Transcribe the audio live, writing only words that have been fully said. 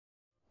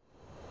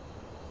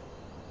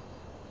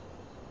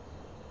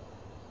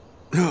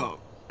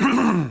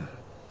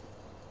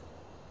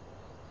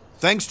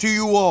Thanks to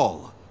you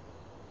all,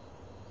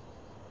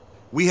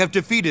 we have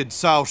defeated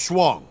Cao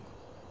Shuang.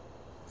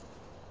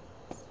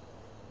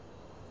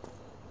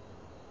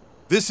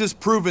 This has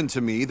proven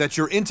to me that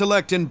your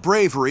intellect and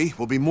bravery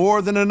will be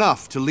more than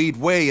enough to lead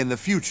Wei in the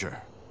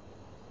future.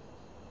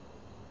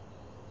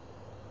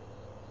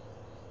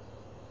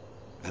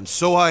 And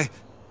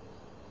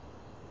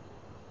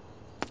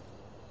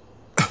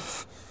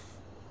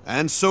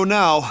so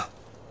now,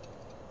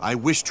 I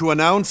wish to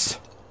announce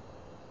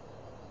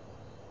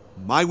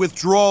my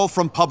withdrawal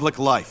from public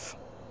life.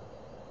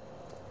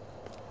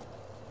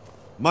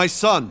 My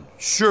son,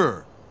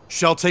 Shi,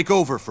 shall take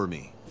over for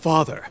me.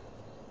 Father,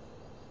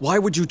 why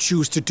would you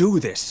choose to do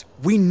this?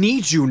 We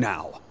need you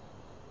now.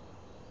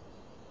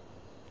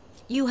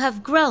 You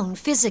have grown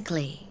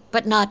physically,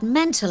 but not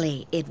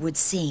mentally, it would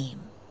seem.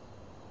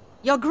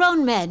 You're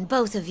grown men,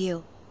 both of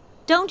you.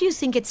 Don't you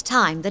think it's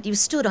time that you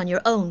stood on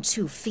your own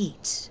 2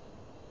 feet?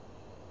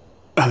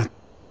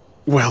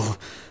 Well...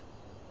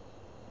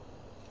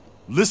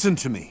 Listen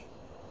to me.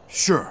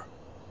 Sure,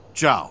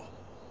 Zhao.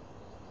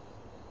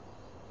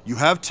 You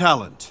have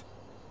talent,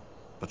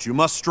 but you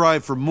must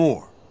strive for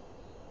more.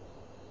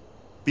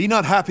 Be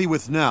not happy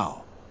with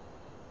now,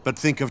 but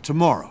think of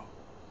tomorrow.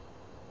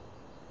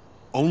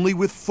 Only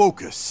with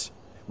focus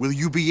will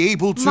you be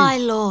able to— My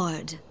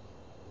lord.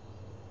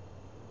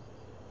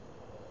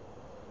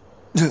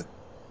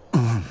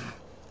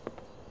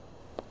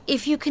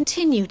 If you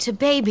continue to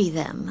baby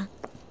them,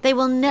 they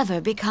will never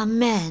become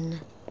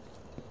men.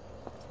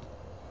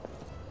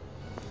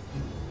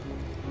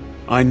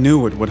 I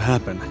knew it would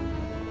happen,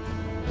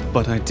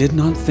 but I did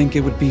not think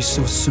it would be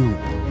so soon.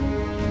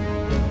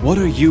 What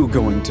are you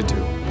going to do,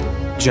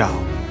 Zhao?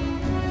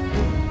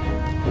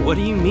 What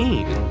do you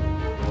mean?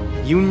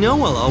 You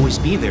know I'll always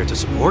be there to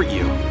support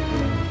you.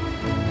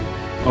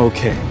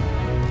 Okay.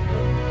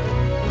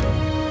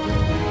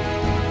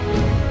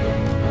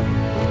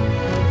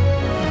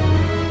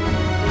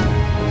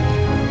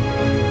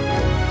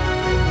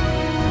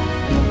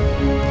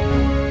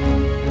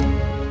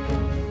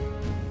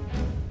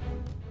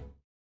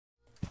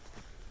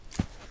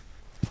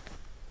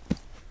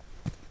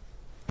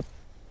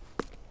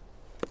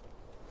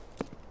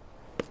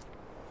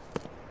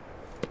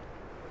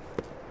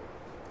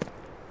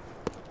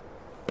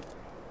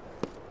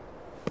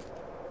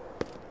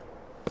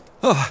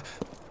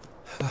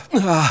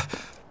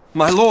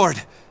 My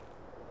lord,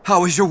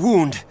 how is your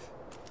wound?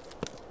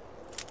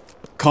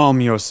 Calm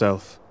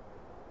yourself.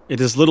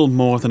 It is little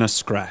more than a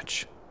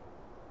scratch.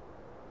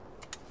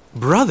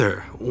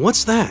 Brother,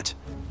 what's that?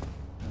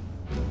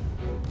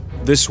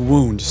 This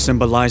wound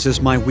symbolizes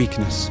my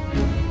weakness.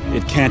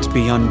 It can't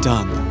be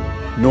undone,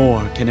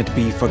 nor can it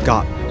be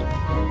forgotten.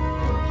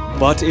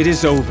 But it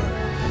is over.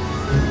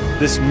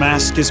 This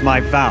mask is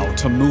my vow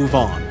to move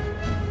on.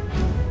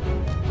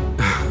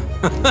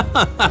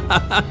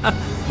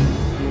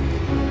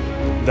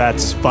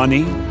 That's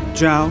funny,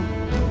 Zhao?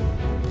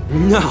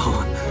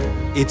 No,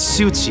 it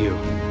suits you.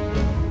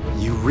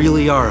 You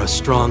really are a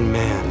strong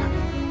man.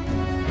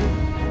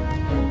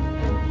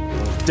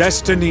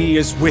 Destiny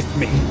is with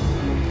me.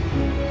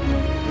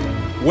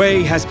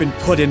 Wei has been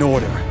put in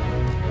order.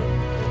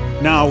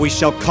 Now we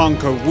shall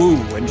conquer Wu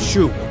and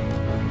Shu,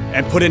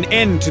 and put an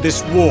end to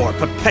this war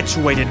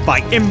perpetuated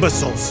by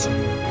imbeciles.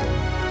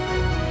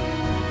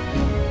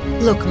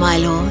 Look, my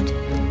lord,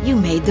 you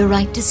made the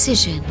right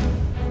decision.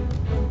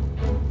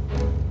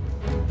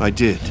 I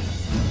did.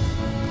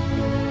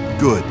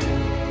 Good.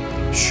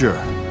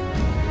 Sure.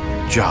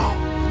 Zhao.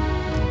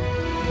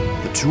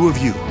 The 2 of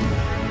you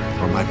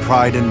are my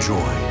pride and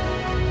joy.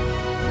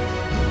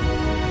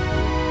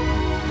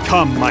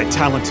 Come, my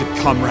talented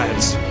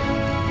comrades.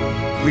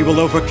 We will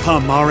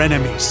overcome our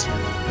enemies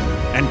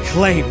and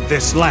claim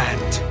this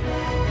land.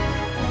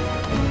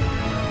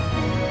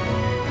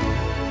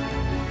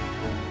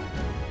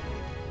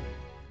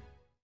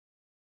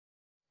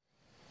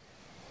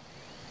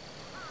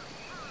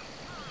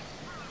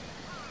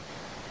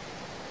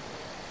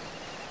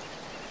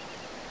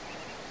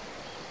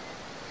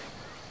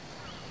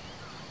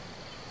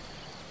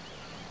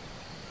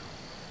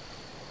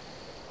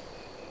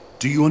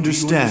 Do you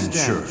understand,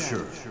 Sure?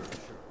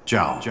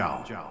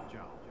 Zhao.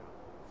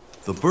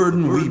 The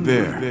burden we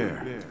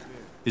bear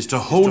is to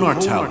hone our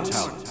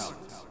talents,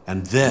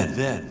 and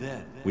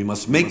then we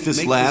must make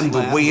this land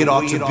the way it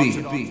ought to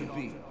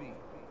be.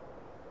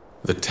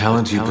 The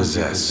talent you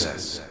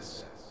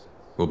possess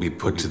will be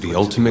put to the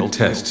ultimate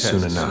test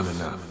soon enough.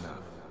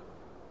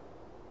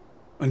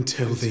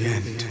 Until the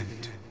end,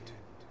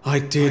 I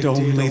did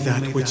only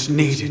that which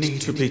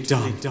needed to be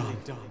done.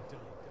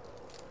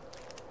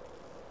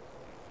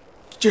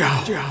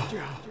 Zhao,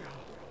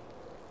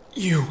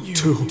 you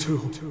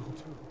too.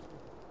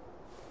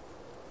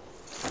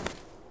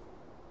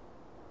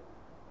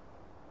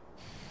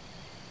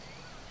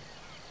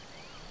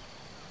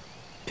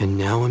 And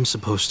now I'm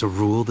supposed to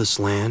rule this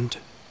land?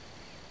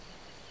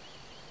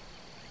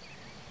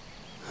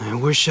 I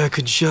wish I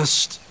could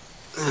just...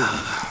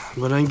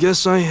 but I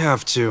guess I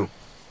have to.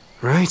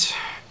 Right,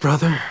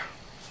 brother?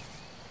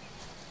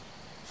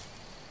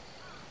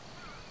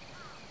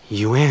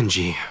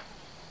 Yuanji.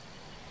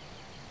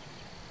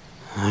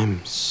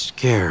 I'm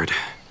scared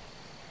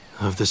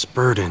of this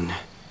burden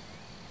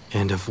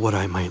and of what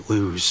I might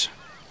lose.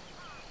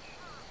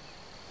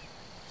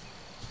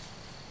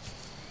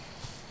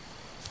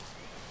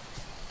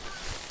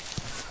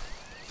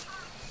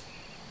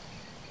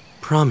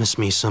 Promise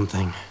me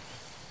something.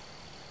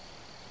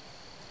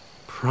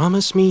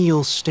 Promise me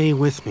you'll stay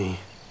with me.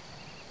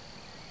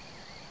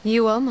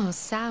 You almost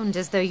sound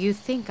as though you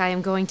think I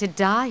am going to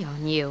die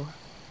on you.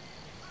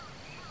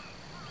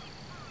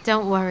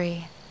 Don't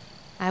worry.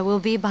 I will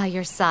be by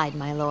your side,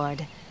 my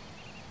lord.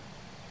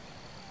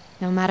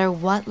 No matter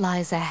what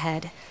lies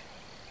ahead,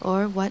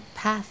 or what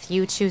path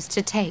you choose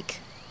to take.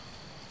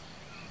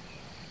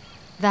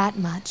 That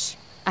much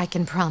I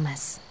can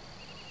promise.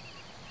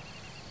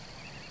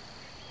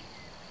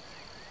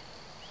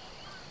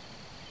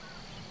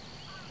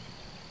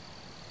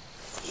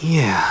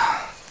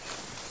 Yeah.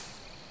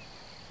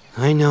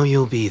 I know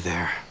you'll be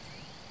there.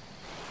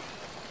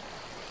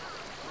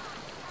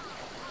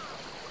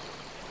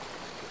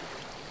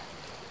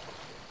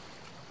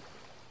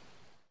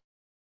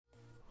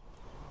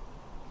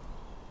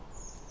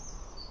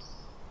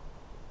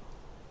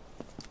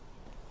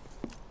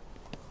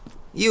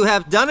 You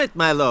have done it,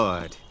 my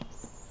lord.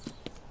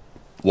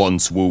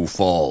 Once Wu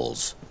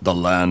falls, the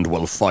land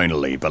will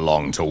finally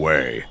belong to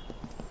Wei.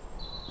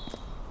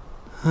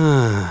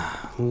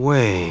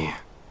 Wei.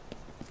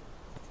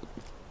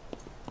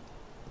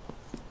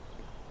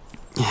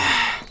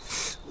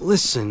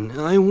 Listen,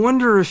 I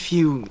wonder if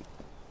you...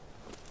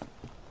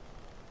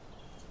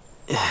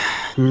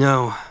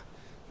 No,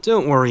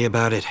 don't worry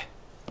about it.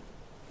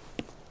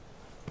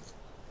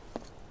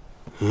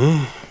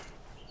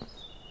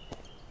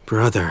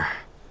 Brother,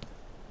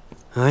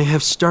 I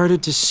have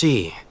started to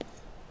see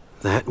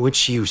that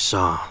which you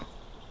saw.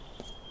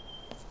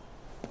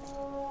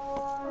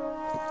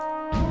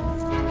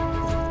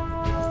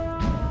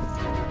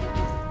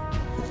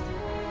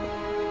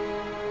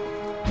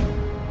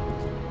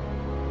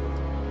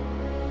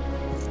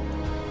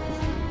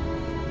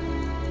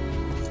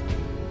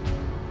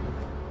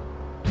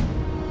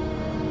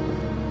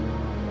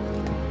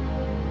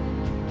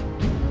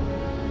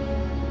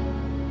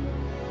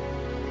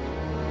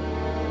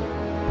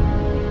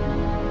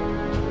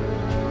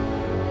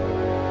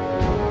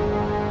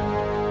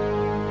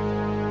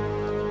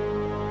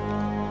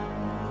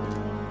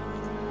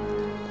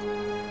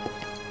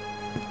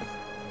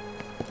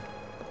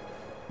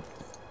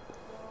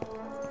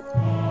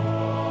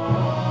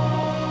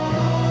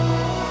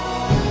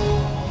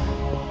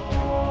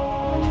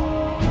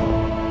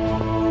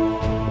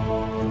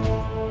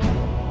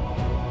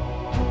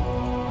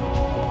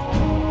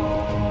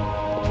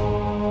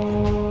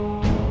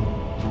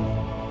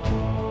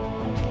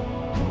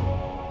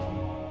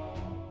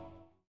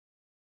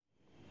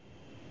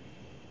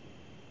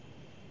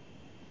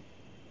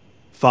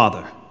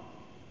 Father,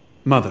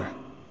 Mother,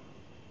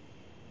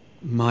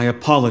 my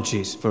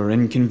apologies for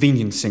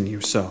inconveniencing you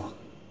so.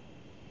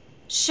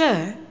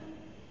 Sure.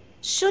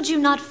 Should you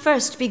not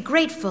first be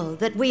grateful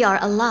that we are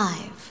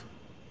alive?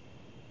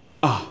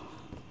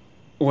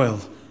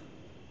 Well,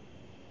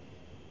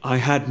 I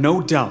had no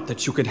doubt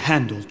that you could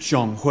handle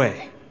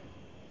Zhonghui.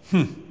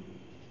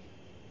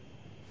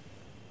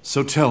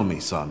 So tell me,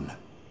 son,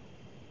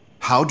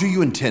 how do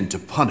you intend to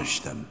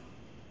punish them?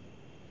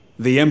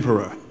 The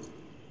Emperor...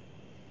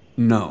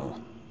 No,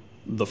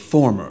 the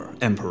former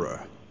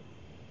Emperor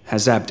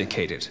has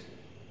abdicated.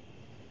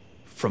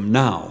 From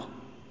now,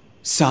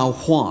 Cao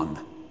Huan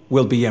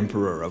will be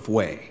Emperor of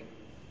Wei.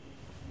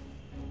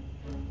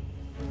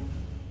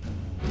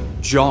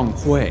 Zhang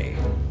Hui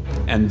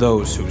and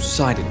those who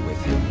sided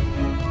with him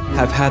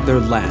have had their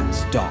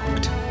lands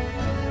docked.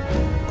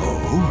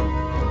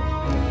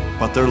 Oh?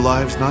 But their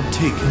lives not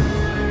taken?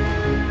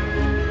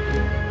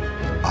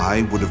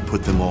 I would have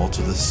put them all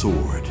to the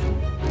sword,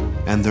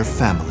 and their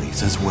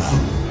families as well.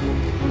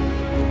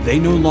 They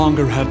no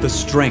longer have the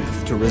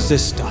strength to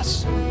resist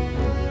us.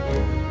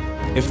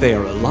 If they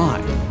are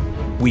alive,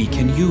 we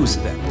can use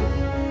them.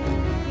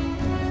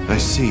 I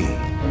see.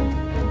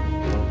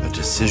 A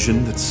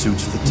decision that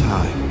suits the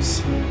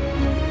times.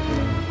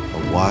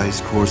 A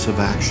wise course of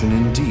action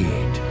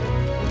indeed,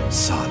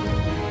 son.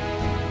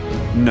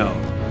 No.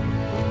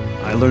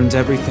 I learned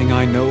everything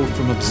I know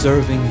from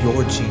observing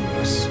your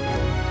genius.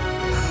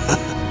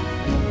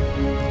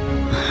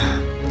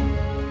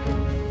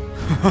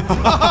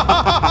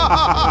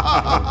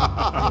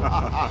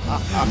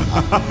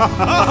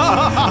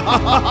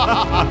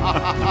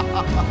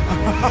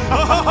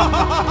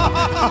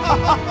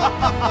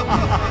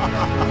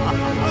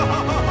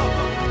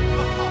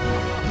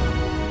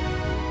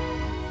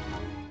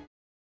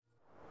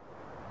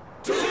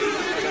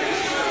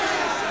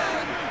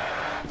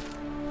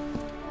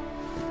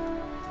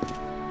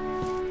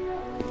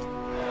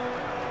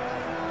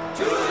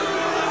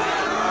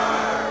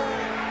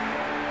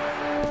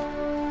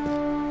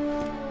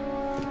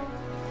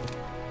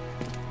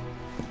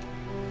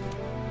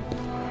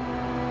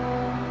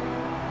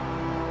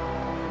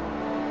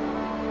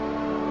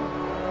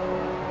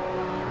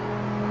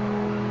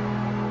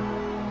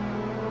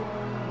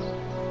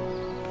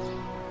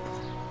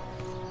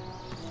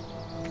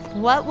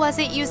 What was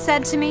it you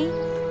said to me?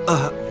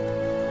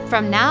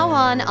 From now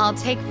on, I'll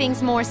take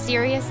things more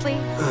seriously?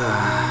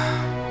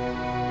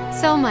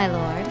 So, my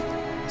lord,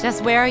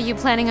 just where are you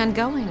planning on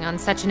going on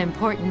such an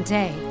important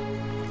day?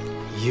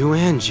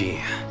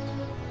 Angie.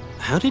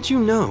 How did you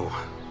know?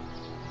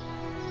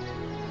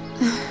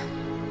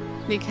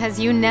 Because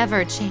you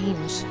never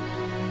change.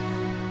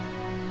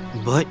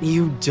 But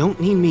you don't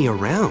need me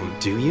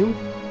around, do you?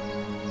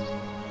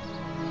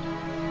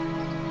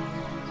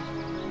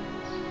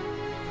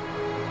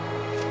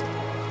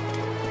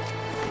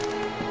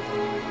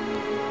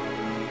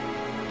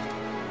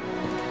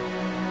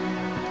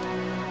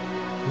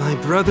 My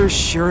brother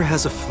sure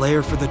has a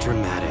flair for the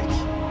dramatic.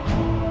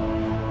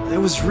 I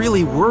was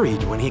really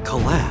worried when he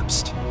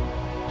collapsed.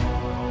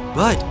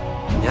 But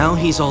now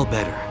he's all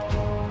better.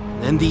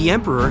 And the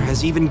Emperor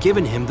has even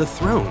given him the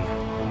throne.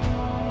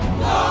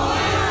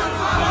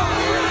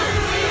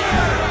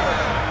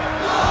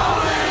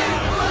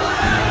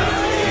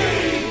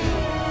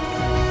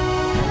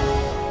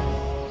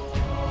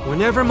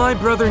 Whenever my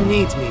brother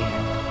needs me,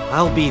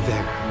 I'll be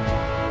there.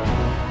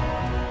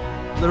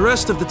 The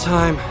rest of the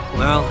time,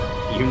 well,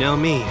 you know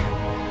me.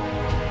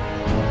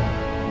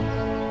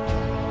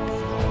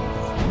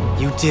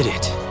 You did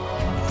it,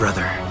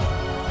 brother.